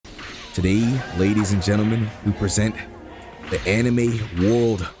Today, ladies and gentlemen, we present the Anime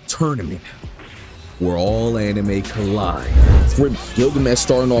World Tournament, where all anime collide. Gilgamesh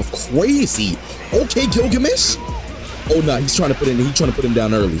starting off crazy. Okay, Gilgamesh. Oh no, he's trying to put him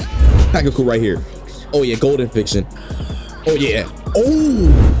down early. Hagaku right here. Oh yeah, golden fiction. Oh yeah. Oh.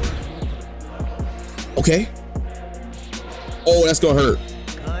 Okay. Oh, that's gonna hurt.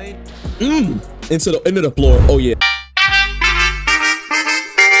 Into the floor. Oh yeah.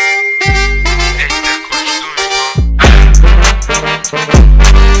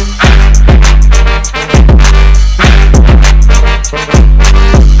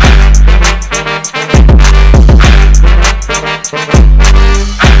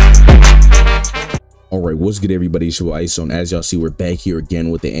 Alright, what's good everybody, it's your Iso, and as y'all see, we're back here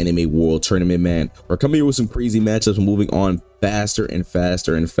again with the Anime World Tournament, man. We're coming here with some crazy matchups, moving on faster and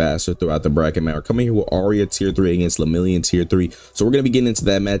faster and faster throughout the bracket, man. We're coming here with Aria tier 3 against Lemillion tier 3. So we're going to be getting into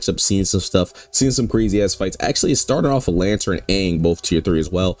that matchup, seeing some stuff, seeing some crazy ass fights. Actually, it started off with Lancer and Aang, both tier 3 as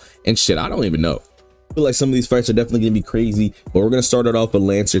well. And shit, I don't even know. I feel like some of these fights are definitely going to be crazy, but we're going to start it off with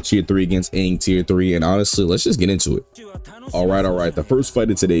Lancer tier 3 against Aang tier 3. And honestly, let's just get into it. Alright, the first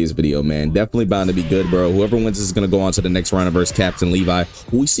fight of today's video, man, definitely bound to be good, bro. Whoever wins is going to go on to the next round versus Captain Levi,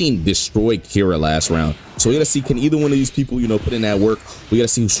 who we seen destroy Kira last round. So we got to see, can either one of these people, you know, put in that work. We got to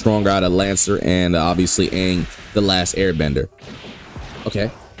see who's stronger out of Lancer and obviously Aang, the last airbender. Okay.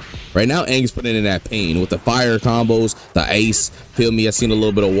 Right now, Aang's putting in that pain with the fire combos, the ice, feel me, I've seen a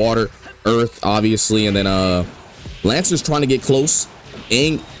little bit of water, earth, obviously, and then Lancer's trying to get close.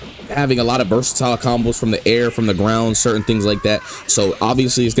 Aang having a lot of versatile combos from the air, from the ground, certain things like that. So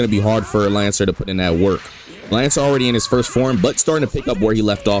obviously it's going to be hard for Lancer to put in that work. Lancer already in his first form, but starting to pick up where he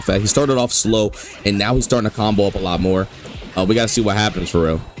left off at. He started off slow, and now he's starting to combo up a lot more. We got to see what happens for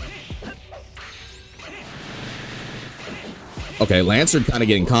real. Okay, Lancer kind of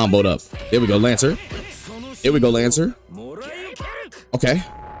getting comboed up. There we go, Lancer. Here we go, Lancer. Okay.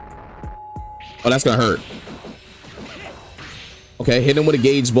 Oh, that's going to hurt. Okay, hit him with a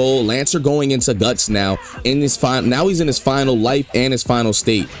gauge bowl. Lancer going into guts now. Now he's in his final life and his final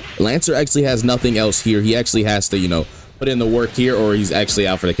state. Lancer actually has nothing else here. He actually has to, you know, put in the work here, or he's actually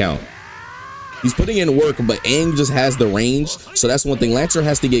out for the count. He's putting in work, but Aang just has the range. So that's one thing. Lancer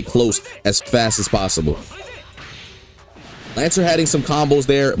has to get close as fast as possible. Lancer having some combos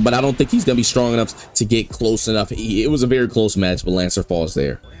there, but I don't think he's going to be strong enough to get close enough. It was a very close match, but Lancer falls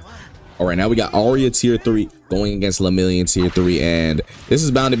there. All right, now we got Aria tier 3 going against Lemillion tier 3, and this is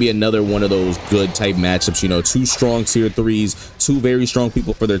bound to be another one of those good type matchups. You know, two strong tier 3s, two very strong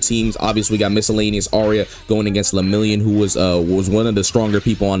people for their teams. Obviously, we got miscellaneous Aria going against Lemillion, who was one of the stronger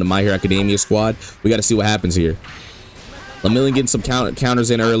people on the My Hero Academia squad. We got to see what happens here. Lemillion getting some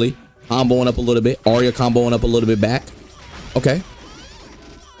counters in early, comboing up a little bit. Aria comboing up a little bit back. Okay,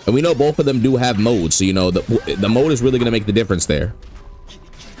 and we know both of them do have modes, so you know the mode is really going to make the difference there.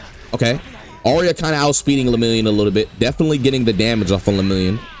 Okay, Aria kind of outspeeding Lemillion a little bit, definitely getting the damage off of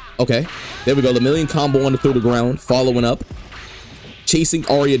Lemillion. Okay, there we go. Lemillion comboing through the ground, following up, chasing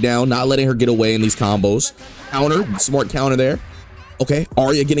Aria down, not letting her get away in these combos. Counter, smart counter there. Okay,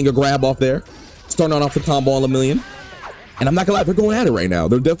 Aria getting a grab off there, starting off the combo on Lemillion. And I'm not gonna lie, they're going at it right now.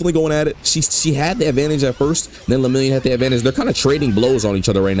 They're definitely going at it. She had the advantage at first, then Lemillion had the advantage. They're kind of trading blows on each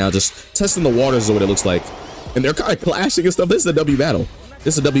other right now, just testing the waters is what it looks like. And they're kind of clashing and stuff. This is a W battle.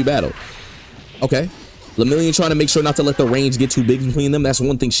 This is a W battle. Okay. Lemillion trying to make sure not to let the range get too big between them. That's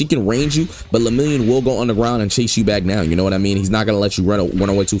one thing. She can range you, but Lemillion will go underground and chase you back down. You know what I mean? He's not going to let you run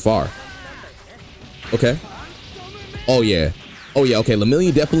away too far. Okay. Oh, yeah. Oh, yeah. Okay.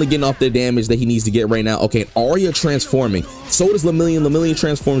 Lemillion definitely getting off the damage that he needs to get right now. Okay. Aria transforming. So does Lemillion. Lemillion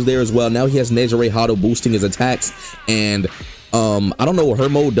transforms there as well. Now he has Nejire Hado boosting his attacks. And I don't know what her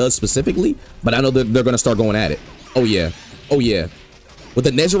mode does specifically, but I know that they're going to start going at it. Oh, yeah. Oh, yeah. With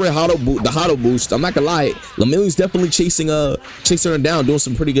the Nejire Hado boost, I'm not gonna lie, Lemillion's definitely chasing her down, doing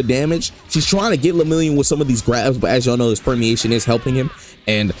some pretty good damage. She's trying to get Lemillion with some of these grabs, but as y'all know, his permeation is helping him.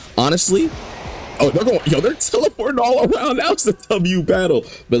 And honestly, oh, they're teleporting all around. That was a W battle.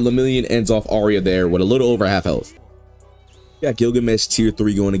 But Lemillion ends off Aria there with a little over half health. We got Gilgamesh tier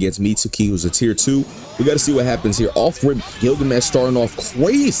 3 going against Mitsuki, who's a tier 2. We got to see what happens here. Off rip, Gilgamesh starting off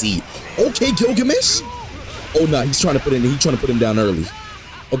crazy. Okay, Gilgamesh. Oh no, he's trying to put him down early.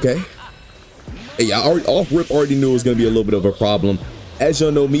 Okay. Hey, I off rip already knew it was gonna be a little bit of a problem. As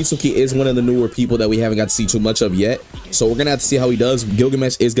y'all know, Mitsuki is one of the newer people that we haven't got to see too much of yet. So we're gonna have to see how he does.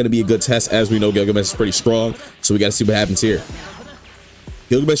 Gilgamesh is gonna be a good test, as we know Gilgamesh is pretty strong. So we gotta see what happens here.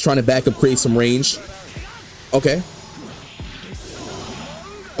 Gilgamesh trying to back up, create some range. Okay.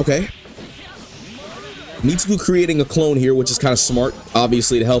 Okay. Mitsuki creating a clone here, which is kind of smart,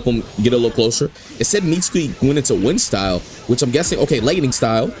 obviously, to help him get a little closer. It said Mitsuki went into wind style, which I'm guessing, okay, lightning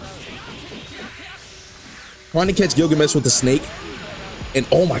style. Trying to catch Gilgamesh with the snake. And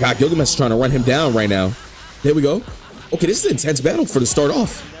oh my god, Gilgamesh is trying to run him down right now. There we go. Okay, this is an intense battle for the start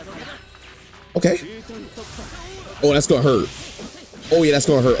off. Okay. Oh, that's gonna hurt. Oh yeah, that's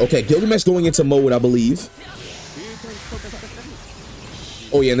gonna hurt. Okay, Gilgamesh going into mode, I believe.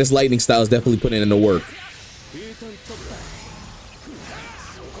 Oh yeah, and this lightning style is definitely putting in the work.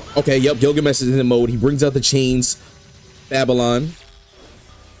 Okay, yep, Gilgamesh is in mode. He brings out the chains. Babylon.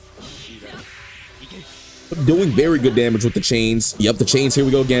 Doing very good damage with the chains. Yep, the chains. Here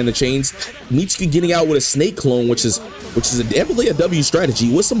we go again. The chains. Mitsuki getting out with a snake clone, which is definitely a W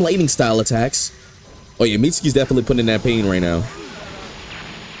strategy with some lightning style attacks. Oh yeah, Mitsuki's definitely putting in that pain right now.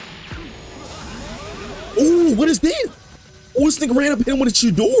 Oh, what is that? Oh, this thing ran up him with a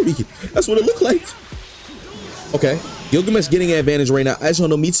Chidori. That's what it looked like. Okay, Gilgamesh getting an advantage right now. As y'all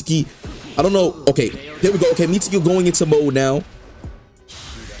know, Mitsuki, I don't know. Okay, there we go. Okay, Mitsuki going into mode now.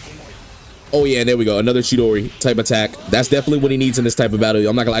 Oh yeah, there we go. Another Chidori type attack. That's definitely what he needs in this type of battle.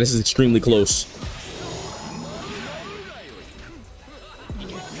 I'm not gonna lie, this is extremely close.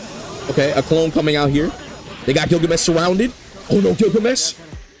 Okay, a clone coming out here. They got Gilgamesh surrounded. Oh no, Gilgamesh.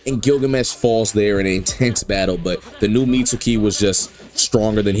 And Gilgamesh falls there in an intense battle, but the new Mitsuki was just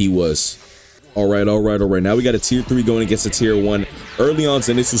stronger than he was. All right. Now we got a tier 3 going against a tier 1. Early on,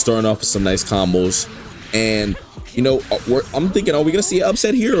 Zenitsu starting off with some nice combos. And you know, I'm thinking, are we gonna see an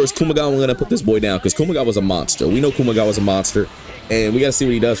upset here, or is Kumagawa gonna put this boy down? Because Kumagawa was a monster. We know Kumagawa was a monster, and we gotta see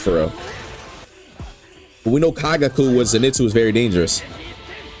what he does for real. But we know Kagaku with Zenitsu is very dangerous.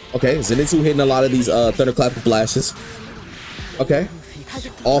 Okay, Zenitsu hitting a lot of these thunderclap flashes. Okay,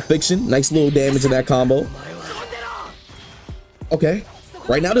 all fiction, nice little damage in that combo. Okay,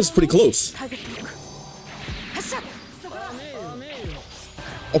 right now this is pretty close.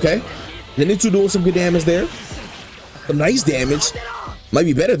 Okay, Zenitsu doing some good damage there. Some nice damage. Might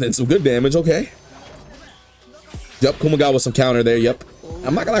be better than some good damage. Okay. Yep, Kumagawa with some counter there. Yep.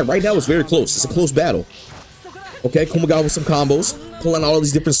 I'm not gonna lie, right now it's very close. It's a close battle. Okay, Kumagawa with some combos. Pulling all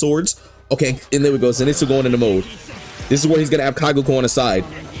these different swords. Okay, and there we go. Zenitsu going into mode. This is where he's gonna have Kagaku on the side.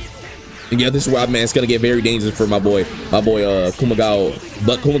 And yeah, this is where, man, it's gonna get very dangerous for my boy Kumagawa.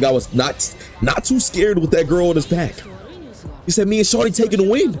 But Kumagawa's not too scared with that girl on his back. He said, me and Shorty taking the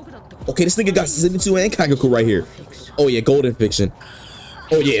win. Okay, this nigga got Zenitsu and Kagaku right here. Oh yeah, golden fiction.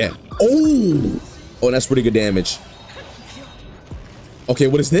 Oh yeah. Oh, that's pretty good damage. Okay,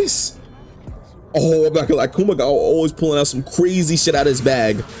 what is this? Oh, I'm not gonna lie, Kumagawa always pulling out some crazy shit out of his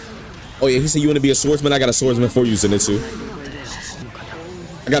bag. Oh yeah, he said you want to be a swordsman? I got a swordsman for you, Zenitsu.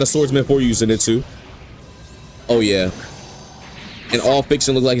 I got a swordsman for you, Zenitsu. Oh yeah. And all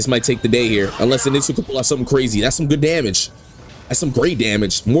fiction looks like it might take the day here. Unless Zenitsu can pull out something crazy. That's some good damage. That's some great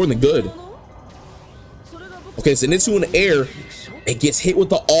damage. More than good. Okay, Zenitsu in the air. It gets hit with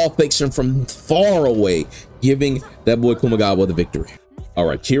the all fiction from far away, giving that boy Kumagawa the victory. All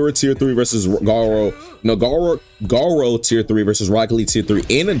right, Kira tier 3 versus Garo. No, Garo tier 3 versus Rock Lee tier 3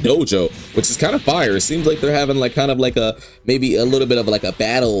 in a dojo, which is kind of fire. It seems like they're having like kind of like a maybe a little bit of like a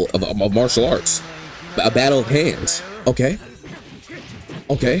battle of martial arts, a battle of hands. Okay.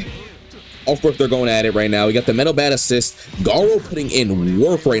 Okay. Of course, they're going at it right now. We got the metal bat assist. Garo putting in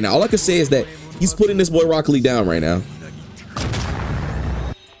work right now. All I can say is that he's putting this boy Rock Lee down right now.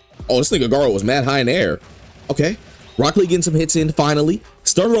 Oh, this nigga Garo was mad high in the air. Okay. Rock Lee getting some hits in finally.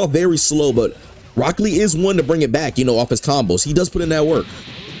 Started off very slow, but Rock Lee is one to bring it back, you know, off his combos. He does put in that work.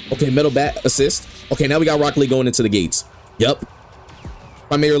 Okay, metal bat assist. Okay, now we got Rock Lee going into the gates. Yup.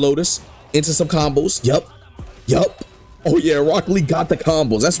 Primary Lotus. Into some combos. Yup. Yup. Oh yeah, Rock Lee got the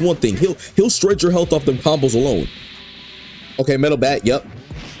combos. That's one thing. He'll stretch your health off them combos alone. Okay, metal bat. Yup.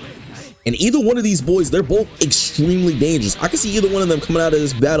 And either one of these boys, they're both extremely dangerous. I can see either one of them coming out of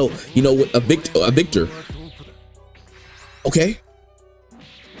this battle, you know, with a victor. Okay.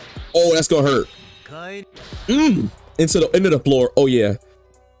 Oh, that's gonna hurt. Into the floor. Oh yeah.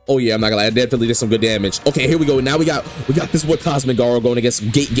 Oh yeah, I'm not gonna lie, I definitely did some good damage. Okay, here we go. Now we got this boy Cosmic Garo going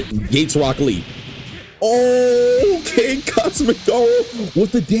against Gates Rock Lee. Oh, okay, Cosmic Garo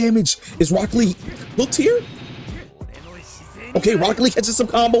with the damage. Is Rock Lee hooked here? Okay, Rock Lee catches some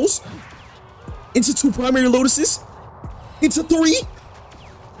combos. Into 2 primary lotuses. Into 3.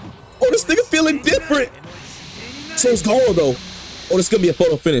 Oh, this nigga feeling different. So it's Garo though. Oh, this is gonna be a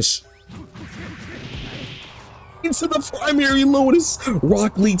photo finish. Into the primary lotus.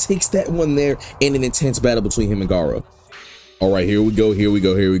 Rock Lee takes that one there in an intense battle between him and Garo. All right, here we go.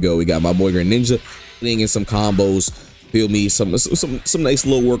 We got my boy Greninja putting in some combos. Feel me? Some nice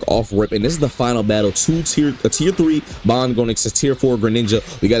little work off rip. And this is the final battle. A tier 3 Bond going against a tier 4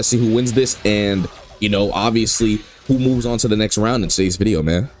 Greninja. We got to see who wins this, and you know, obviously who moves on to the next round in today's video,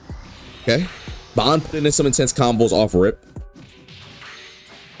 man. Okay, Bond putting in some intense combos off rip.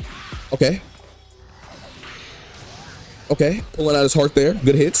 Okay, pulling out his heart there.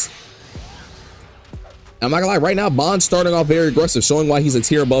 Good hits. I'm not gonna lie, right now Bond's starting off very aggressive, showing why he's a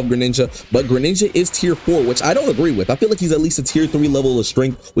tier above Greninja, but Greninja is tier 4, which I don't agree with. I feel like he's at least a tier 3 level of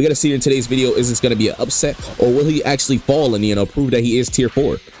strength. We gotta see in today's video, is this gonna be an upset, or will he actually fall and, you know, prove that he is tier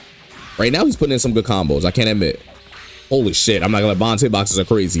 4? Right now he's putting in some good combos, I can't admit. Holy shit, I'm not gonna lie, Bond's hitboxes are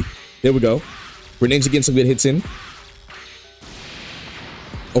crazy. There we go. Greninja getting some good hits in.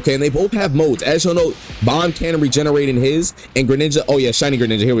 Okay, and they both have modes. As you'll know, Bond can regenerate in his, and Greninja, oh yeah, shiny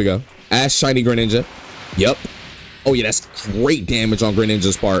Greninja, here we go. Ash shiny Greninja. Yep. Oh yeah, that's great damage on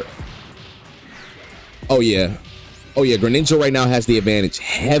Greninja's part. Oh yeah, Greninja right now has the advantage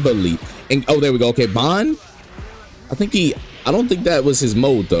heavily. And oh, there we go. Okay, Bond, I don't think that was his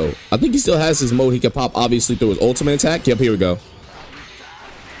mode though. I think he still has his mode. He can pop obviously through his ultimate attack. Yep, here we go.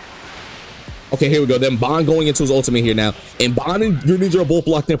 Okay, here we go. Then Bond going into his ultimate here now, and Bond and Greninja are both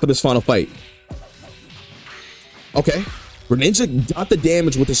locked in for this final fight. Okay, Greninja got the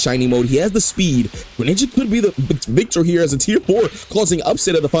damage with his shiny mode. He has the speed. Greninja could be the victor here as a tier 4, causing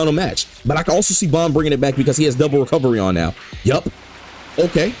upset of the final match. But I can also see Bond bringing it back because he has double recovery on now. Yup.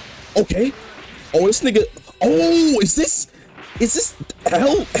 Okay. Oh, this nigga. Oh, is this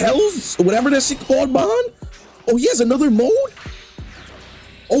Hell's whatever that shit called, Bond? Oh, he has another mode?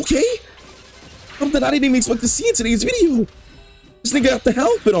 Okay. Something I didn't even expect to see in today's video. This nigga got the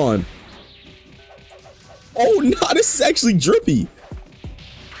Hell fit on. Oh no, this is actually drippy.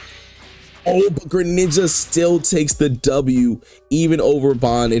 Oh, but Greninja still takes the W, even over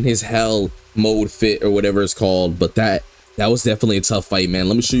Bond in his Hell mode fit or whatever it's called. But that was definitely a tough fight, man.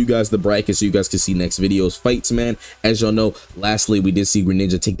 Let me show you guys the bracket so you guys can see next video's fights, man. As y'all know, lastly, we did see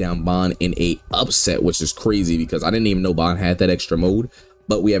Greninja take down Bond in a upset, which is crazy because I didn't even know Bond had that extra mode.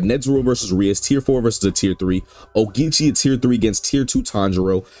 But we have Nezuru versus Rias, tier 4 versus a tier 3. Ogechi a tier 3 against tier 2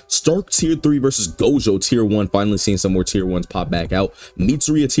 Tanjiro. Stark tier 3 versus Gojo tier 1. Finally seeing some more tier 1s pop back out.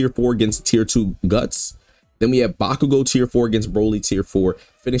 Mitsuri a tier 4 against tier 2 Guts. Then we have Bakugo tier 4 against Broly tier 4.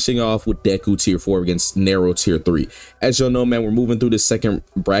 Finishing off with Deku tier 4 against Nero tier 3. As y'all know, man, we're moving through the second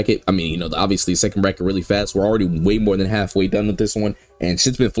bracket. I mean, you know, obviously the second bracket really fast. We're already way more than halfway done with this one. And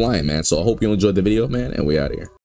shit's been flying, man. So I hope you enjoyed the video, man. And we out of here.